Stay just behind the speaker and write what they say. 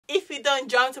you done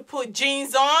jumped to put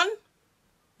jeans on,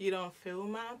 you don't feel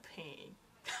my pain.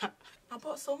 I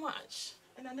bought so much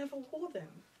and I never wore them.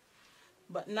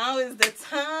 But now is the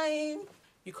time.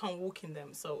 You can't walk in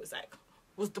them, so it's like,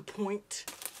 what's the point?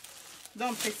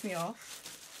 Don't piss me off.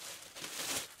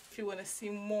 If you want to see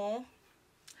more,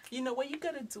 you know what you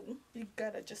gotta do. You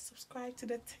gotta just subscribe to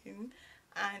the team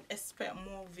and expect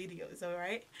more videos,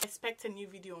 alright? Expect a new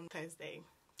video on Thursday.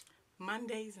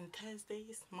 Mondays and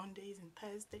Thursdays, Mondays and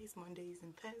Thursdays, Mondays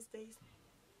and Thursdays.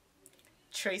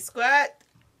 Trace Squad.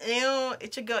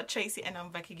 It's your girl Tracy, and I'm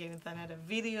back again with another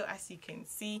video. As you can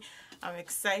see, I'm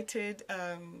excited.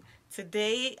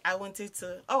 Today I wanted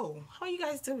to, how are you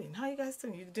guys doing?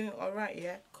 You're doing all right?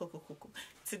 Yeah, cool.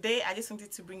 Today I just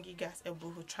wanted to bring you guys a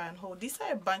boohoo try and hold. These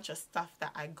are a bunch of stuff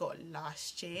that I got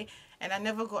last year and I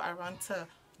never got around to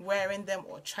wearing them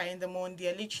or trying them on.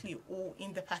 They're literally all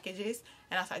in the packages,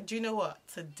 and I was like, do you know what,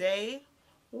 today,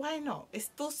 why not? It's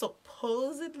still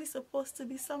supposedly supposed to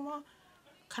be summer.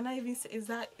 Can I even say, is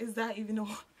that even a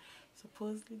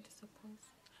supposedly?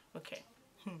 Okay.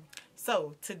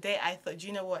 So today I thought, do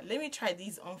you know what, let me try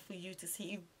these on for you to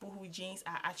see if boohoo jeans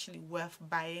are actually worth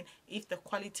buying, if the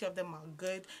quality of them are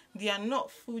good. They are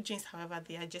not full jeans, however,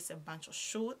 they are just a bunch of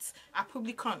shorts. I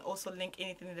probably can't also link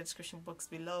anything in the description box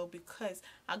below because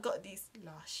I got these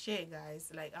last year,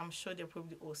 guys. Like, I'm sure they're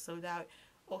probably all sold out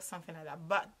or something like that.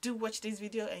 But do watch this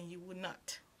video and you will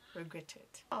not regret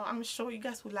it. I'm sure you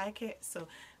guys will like it. So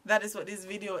that is what this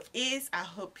video is. I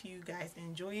hope you guys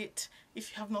enjoy it. If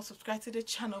you have not subscribed to the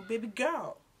channel, baby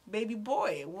girl, baby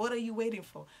boy, what are you waiting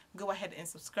for? Go ahead and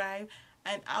subscribe,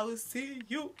 and I will see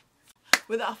you.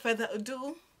 Without further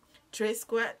ado, Trace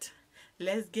Squad,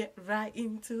 let's get right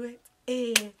into it.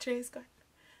 Hey, Trace Squad,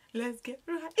 let's get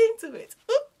right into it.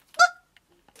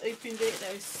 Open it.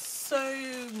 There is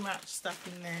so much stuff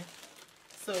in there.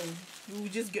 So we'll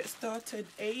just get started.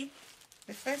 The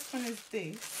first one is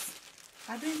this.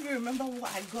 I don't even remember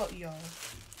what I got, y'all.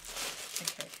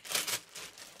 Okay.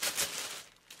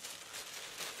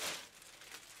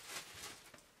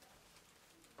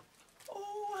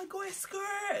 Oh, I got a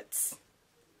skirt.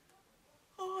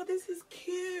 Oh, this is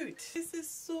cute. This is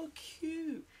so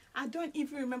cute. I don't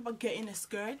even remember getting a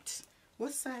skirt.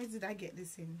 What size did I get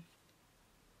this in?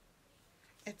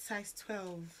 It's size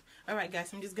 12. Alright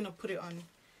guys, I'm just gonna put it on,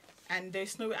 and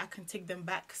there's no way I can take them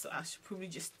back, so I should probably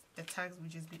just, the tags will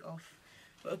just be off.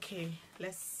 But okay,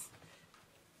 let's,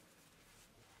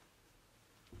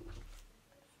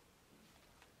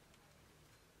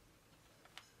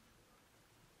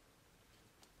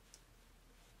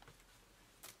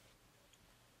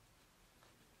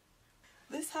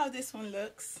 this is how this one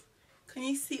looks. Can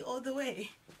you see all the way?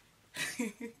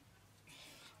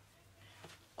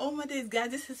 Oh my days,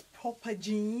 guys, this is proper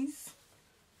jeans.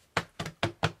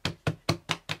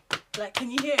 Like, can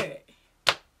you hear it?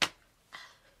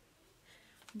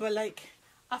 But like,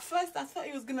 at first I thought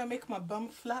it was gonna make my bum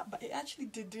flat, but it actually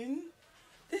didn't.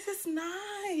 This is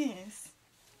nice,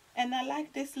 and I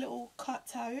like this little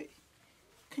cutout.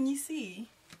 Can you see?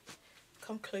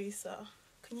 Come closer.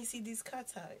 Can you see these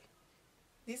cutout?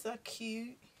 These are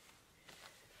cute,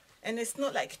 and it's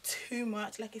not like too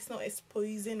much, like it's not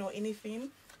exposing or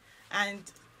anything. And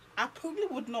I probably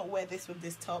would not wear this with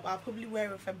this top. I'll probably wear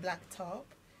it with a black top.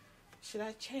 Should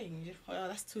I change? Well,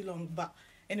 that's too long, but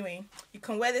anyway, you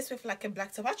can wear this with like a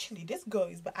black top. Actually, this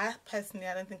goes, but I personally,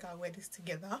 I don't think I'll wear this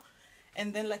together.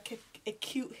 And then like a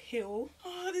cute heel.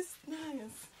 Oh, this is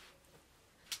nice.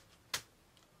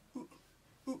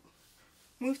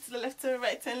 Move to the left to the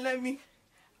right and let me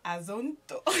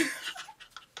azonto. Oh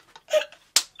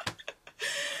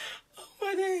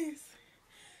my days.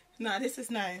 Nah, this is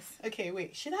nice. Okay,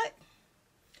 wait, should I,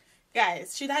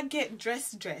 guys, should I get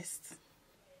dressed?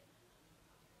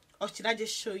 Or should I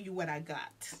just show you what I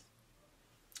got?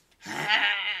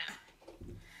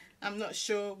 I'm not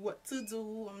sure what to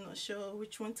do. I'm not sure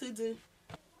which one to do.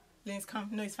 Lynn's come.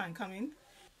 No, it's fine. Come in.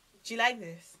 Do you like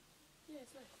this? Yeah,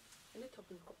 it's nice. And the top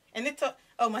is good. And the top.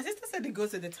 Oh, my sister said it goes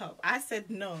to the top. I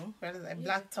said no, rather than a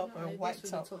black top or a white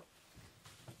top.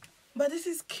 But this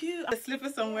is cute. The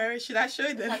slippers I'm wearing. Should I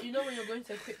show them? Like, you know when you're going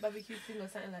to a quick barbecue thing or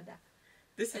something like that.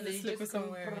 This is the slippers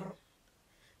I'm wearing.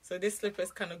 So these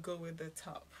slippers kind of go with the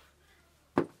top.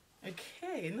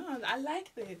 Okay, no, I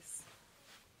like this.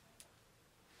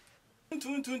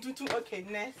 Okay,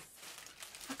 next.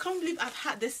 I can't believe I've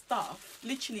had this stuff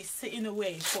literally sitting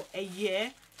away for a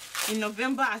year. In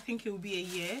November, I think it will be a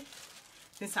year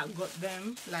since I got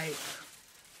them. Like,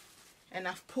 and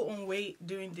I've put on weight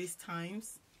during these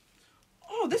times.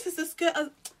 Oh, this is a skirt.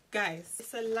 Guys,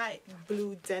 it's a light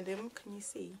blue denim. Can you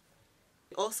see?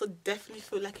 It also definitely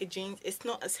feels like a jeans. It's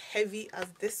not as heavy as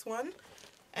this one,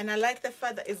 And I like the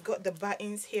fact that it's got the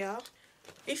buttons here.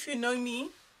 If you know me,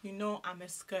 you know I'm a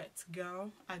skirt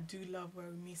girl. I do love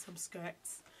wearing me some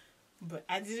skirts. But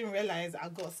I didn't realize I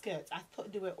got skirts. I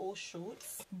thought they were all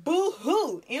shorts.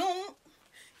 Boo-hoo!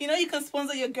 You know you can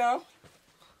sponsor your girl.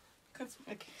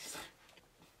 Okay.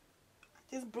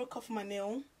 I just broke off my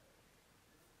nail.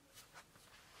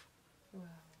 Wow.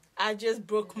 I just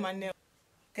broke my nail.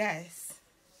 Guys,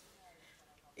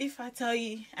 if I tell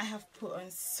you I have put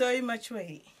on so much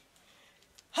weight.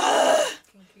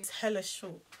 It's hella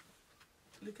short.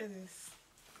 Look at this.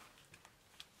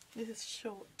 This is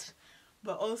short.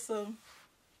 But also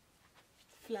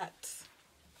flat.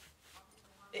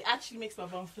 It actually makes my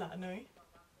bum flat, no?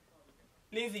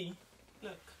 Lizzie,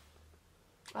 look.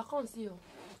 I can't see you.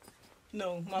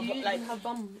 No, my You bum, like, have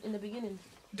bum in the beginning.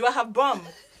 do I have bum?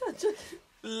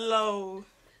 Low.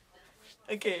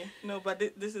 Okay, no, but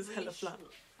this is hella flat.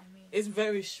 I mean, It's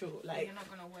very short. Like, you're not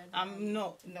gonna wear that. I'm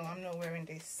not wearing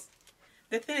this.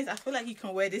 The thing is, I feel like you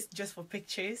can wear this just for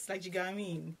pictures. Like, you get what I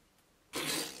mean?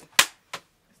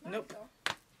 Nope.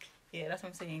 Yeah, that's what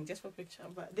I'm saying. Just for picture.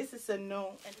 But this is a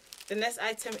no. And the next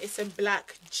item is a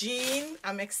black jean.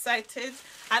 I'm excited.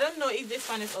 I don't know if this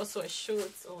one is also a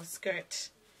short or a skirt.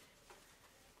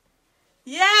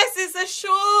 Yes, it's a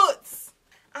short.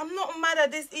 I'm not mad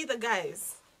at this either,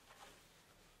 guys.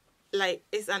 Like,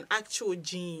 it's an actual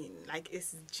jean. Like,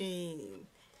 it's jean.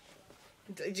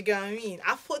 Do you get what I mean?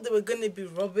 I thought they were going to be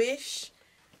rubbish.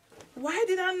 Why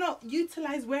did I not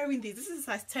utilize wearing these? This is a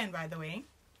size 10, by the way.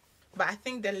 But I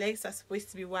think the legs are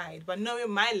supposed to be wide. But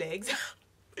knowing my legs,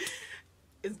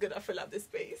 it's going to fill up the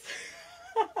space.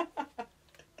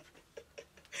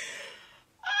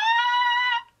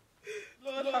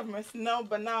 Lord have mercy. No,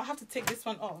 but now I have to take this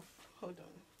one off. Hold on.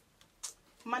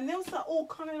 My nails are all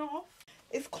coming off.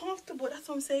 It's comfortable, that's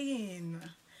what I'm saying.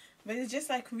 But it's just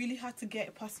like really hard to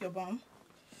get past your bum.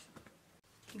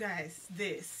 Guys,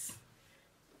 this.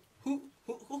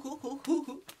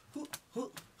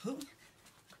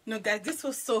 No, guys, this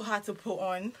was so hard to put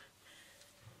on.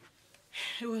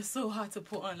 It was so hard to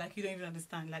put on, like, you don't even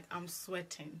understand. Like, I'm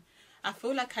sweating. I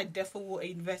feel like I definitely wore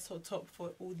a vest or top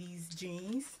for all these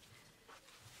jeans.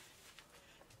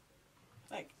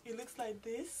 Like, it looks like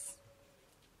this.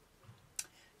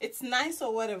 It's nice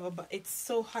or whatever, but it's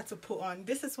so hard to put on.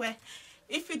 This is where,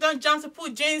 if you don't jump to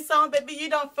put jeans on, baby, you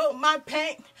don't feel my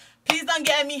pain. Please don't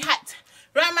get me hot.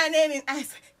 Write my name in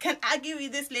ice. Can I give you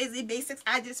this lazy basics?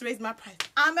 I just raised my price.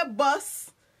 I'm a boss.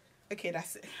 Okay,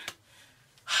 that's it.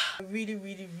 I really,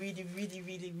 really, really, really,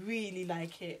 really, really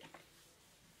like it.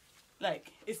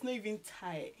 Like, it's not even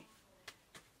tight.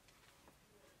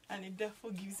 And it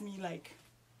therefore gives me, like,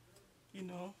 you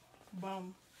know,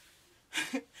 bum.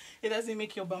 It doesn't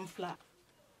make your bum flat.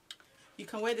 You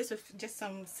can wear this with just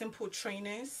some simple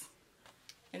trainers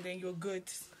and then you're good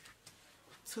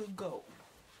to go.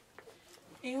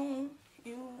 Ew,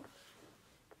 ew.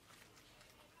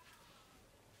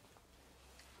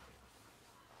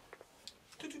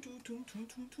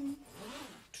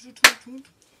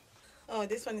 Oh,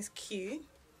 this one is cute.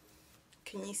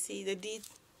 Can you see the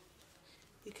detail?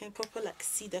 You can properly like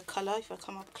see the color if I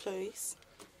come up close.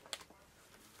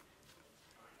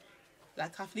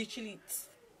 Like, I've literally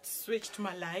switched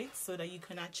my lights so that you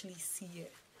can actually see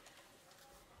it.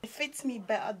 It fits me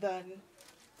better than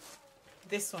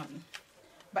this one,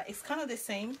 but it's kind of the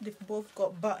same. They've both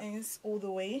got buttons all the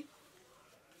way,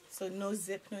 so no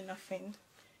zip, no nothing.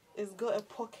 It's got a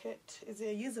pocket. Is it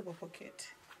a usable pocket?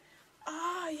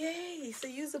 Ah, yay, it's a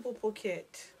usable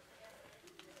pocket.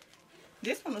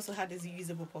 This one also had a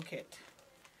usable pocket.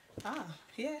 Ah,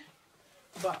 yeah.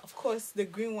 But of course the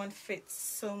green one fits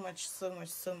so much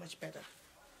better.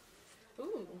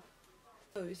 Ooh.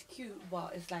 Oh, it's cute,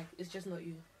 but it's like, it's just not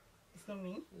you. It's not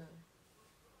me? No.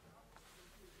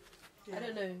 Yeah. I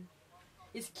don't know.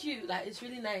 It's cute, like, it's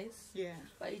really nice. Yeah.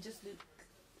 But it just look,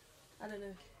 I don't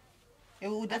know. It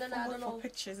will I don't definitely know. work for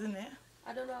pictures, isn't it?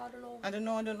 I don't know. I don't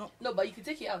know. No, but you can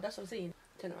take it out, that's what I'm saying.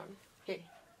 Turn around. Here.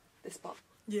 This part.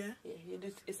 Yeah. Yeah,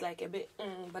 it's like a bit,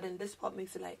 but then this part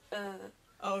makes it like,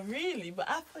 Oh, really? But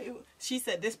I thought she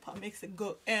said this part makes it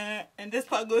go, and this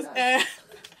part goes,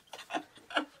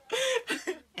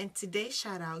 And today's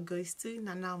shout out goes to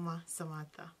Nanama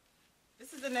Samantha.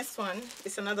 This is the next one.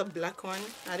 It's another black one.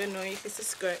 I don't know if it's a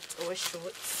skirt or a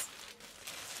shorts,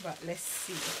 but let's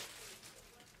see.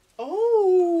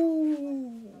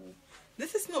 Oh,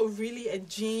 this is not really a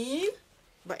jean,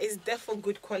 but it's definitely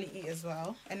good quality as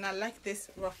well. And I like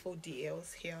this ruffle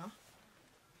details here,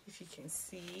 if you can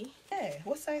see. Yeah,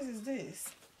 what size is this?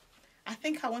 I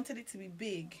think I wanted it to be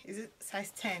big. Is it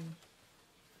size 10?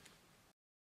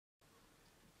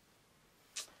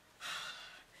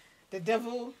 The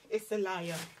devil is a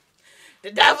liar.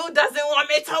 The devil doesn't want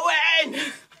me to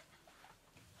win.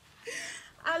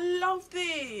 I love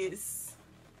this.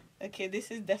 Okay, this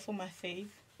is definitely my fave.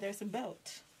 There's a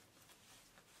belt.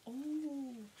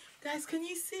 Oh, guys, can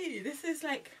you see? This is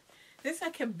like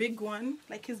a big one.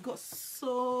 Like, it's got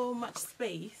so much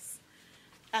space,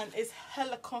 and it's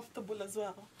hella comfortable as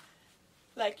well.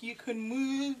 Like, you can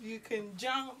move, you can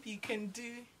jump, you can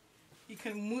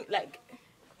move, like,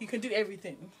 you can do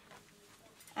everything.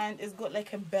 And it's got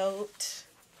like a belt.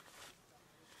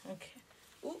 Okay.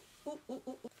 Ooh, ooh, ooh,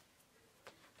 ooh.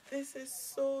 This is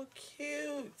so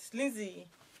cute. Lindsay,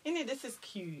 you know this is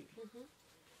cute.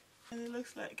 And it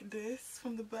looks like this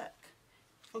from the back.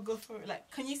 I'll go for it.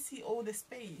 Like, can you see all the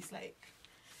space? Like,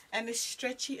 and it's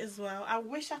stretchy as well. I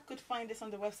wish I could find this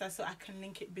on the website so I can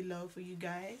link it below for you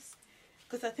guys,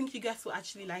 because I think you guys will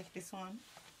actually like this one.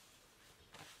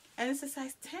 And it's a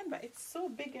size 10, but it's so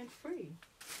big and free.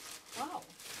 Wow.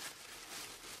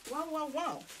 Wow, wow,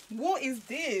 wow. What is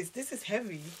this? This is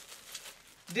heavy.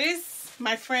 This,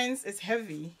 my friends, is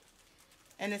heavy.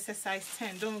 And it's a size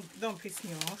 10. Don't piss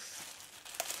me off.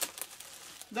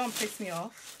 Don't piss me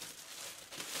off.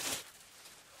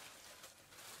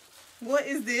 What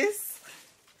is this?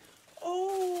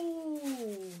 Oh,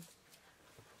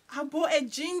 I bought a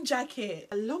jean jacket.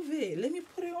 I love it. Let me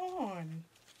put it on.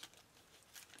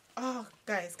 Oh,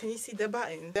 guys, can you see the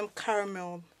buttons? Them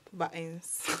caramel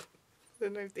buttons. I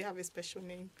don't know if they have a special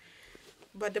name,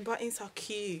 but the buttons are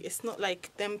cute. It's not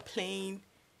like them plain.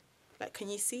 Like, can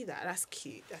you see that? That's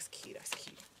cute. That's cute. That's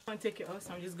cute. I'm gonna take it off,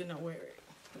 so I'm just gonna wear it.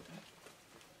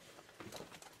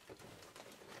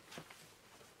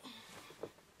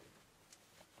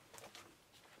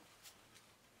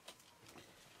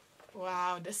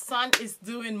 Wow, the sun is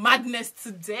doing madness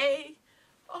today.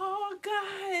 Oh,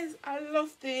 guys, I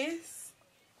love this.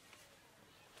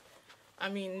 I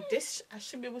mean, this, I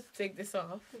should be able to take this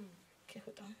off. Okay,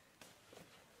 hold on.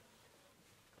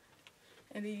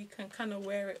 And then you can kind of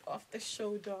wear it off the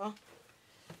shoulder.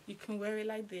 You can wear it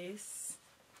like this.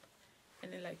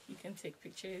 And then, like, you can take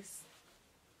pictures.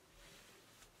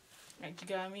 Like, you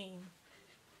get what I mean?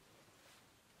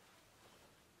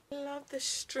 I love the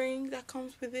string that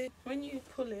comes with it. When you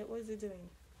pull it, what is it doing?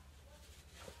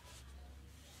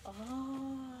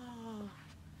 Oh,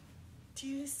 do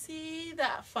you see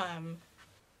that, fam?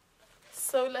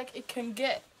 So, like, it can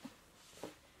get...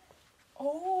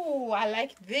 Oh, I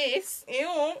like this.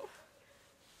 Ew.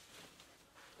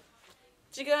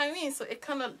 Do you get what I mean? So it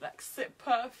kind of like sit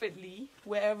perfectly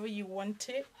wherever you want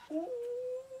it. Ooh,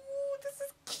 this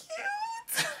is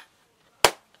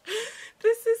cute.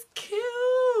 This is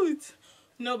cute.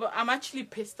 No, but I'm actually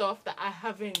pissed off that I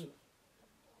haven't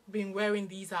been wearing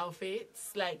these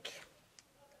outfits. Like,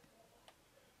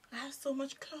 I have so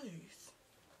much clothes.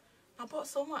 I bought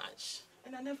so much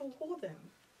and I never wore them.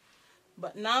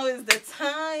 But now is the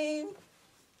time.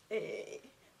 Hey,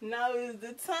 now is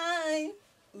the time.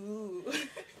 Ooh.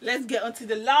 Let's get on to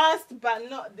the last but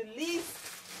not the least.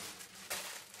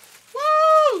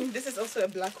 Woo! This is also a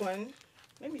black one.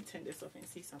 Let me turn this off and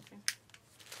see something.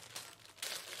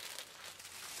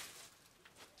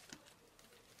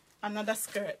 Another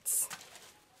skirt.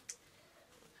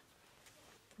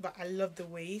 But I love the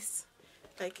waist.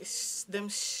 Like, it's them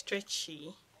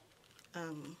stretchy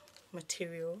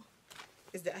material.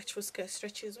 Is the actual skirt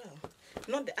stretchy as well?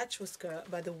 Not the actual skirt,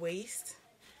 but the waist.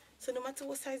 So no matter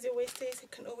what size your waist is,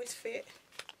 it can always fit.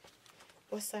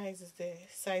 What size is there?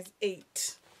 Size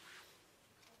 8.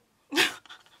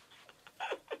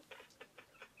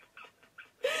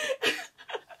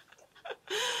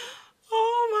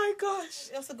 Oh my gosh.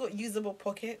 It also got usable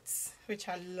pockets, which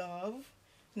I love.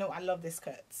 No, I love this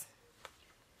skirt.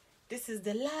 This is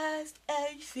the last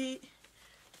outfit.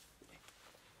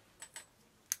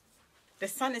 The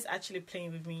sun is actually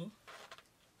playing with me.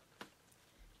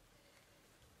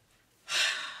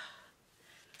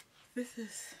 This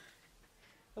is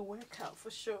a workout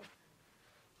for sure.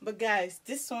 But guys,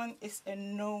 this one is a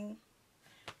no.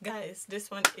 Guys, this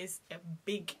one is a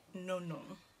big no-no.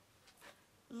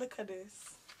 Look at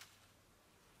this.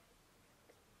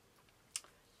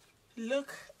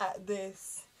 Look at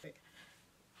this.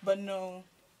 But no,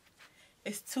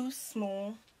 it's too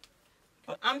small.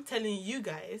 But I'm telling you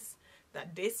guys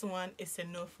that this one is a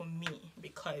no for me,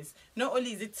 because not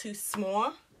only is it too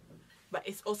small, but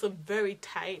it's also very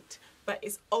tight, but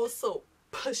it's also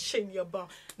pushing your bum.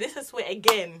 This is where,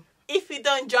 again, if you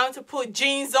don't jump to put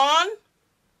jeans on,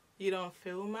 you don't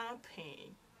feel my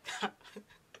pain.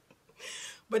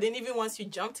 But then even once you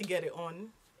jump to get it on,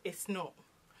 it's not.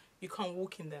 You can't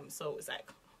walk in them. So it's like,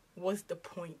 what's the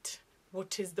point?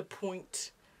 What is the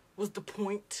point? What's the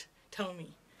point? Tell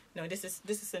me. No, this is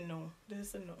a no. This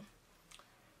is a no.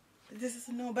 This is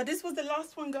a no. But this was the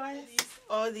last one, guys.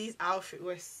 All these outfits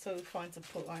were so fun to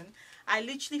put on. I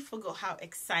literally forgot how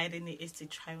exciting it is to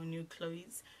try on new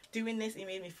clothes. Doing this, it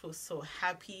made me feel so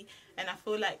happy, and I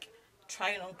feel like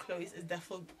trying on clothes is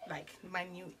definitely like my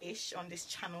new-ish on this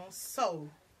channel. So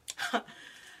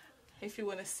if you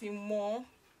want to see more,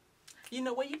 you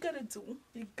know what you gotta do.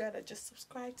 You gotta just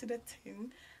subscribe to the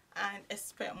team and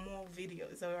expect more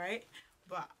videos, all right?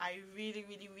 But I really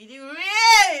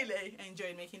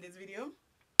enjoyed making this video.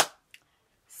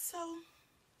 So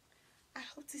I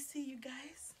hope to see you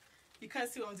guys. You can't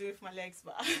see what I'm doing with my legs,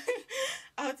 but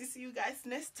I hope to see you guys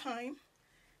next time.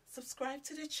 Subscribe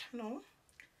to the channel,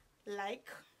 like,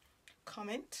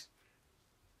 comment,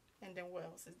 and then what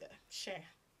else is there? Share.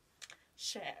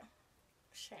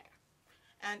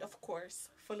 And of course,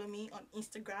 follow me on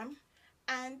Instagram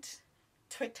and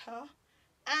Twitter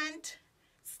and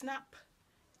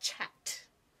Snapchat.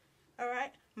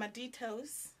 Alright, my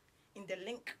details in the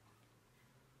link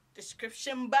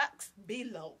description box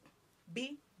below.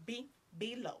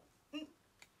 Below.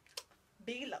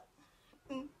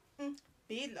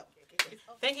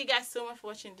 Thank you guys so much for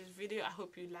watching this video. I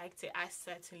hope you liked it. I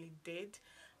certainly did.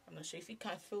 I'm not sure if you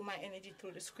can feel my energy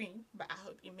through the screen, but I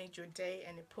hope it made your day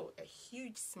and it put a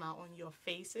huge smile on your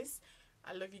faces.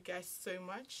 I love you guys so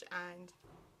much, and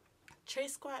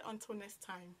Trace Squad until next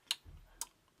time.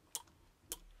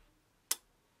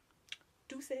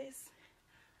 Deuces.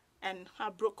 And I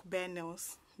broke bare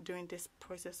nails during this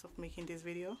process of making this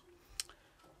video.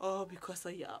 All because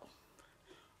of y'all.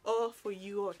 All for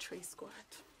you or Trace Squad.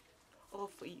 All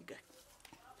for you guys.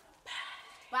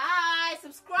 Bye.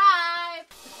 Subscribe.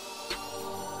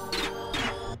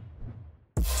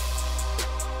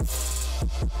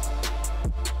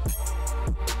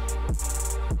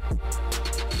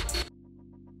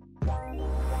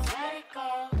 Let it go,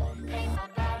 make my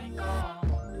body go.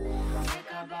 Make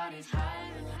our bodies high.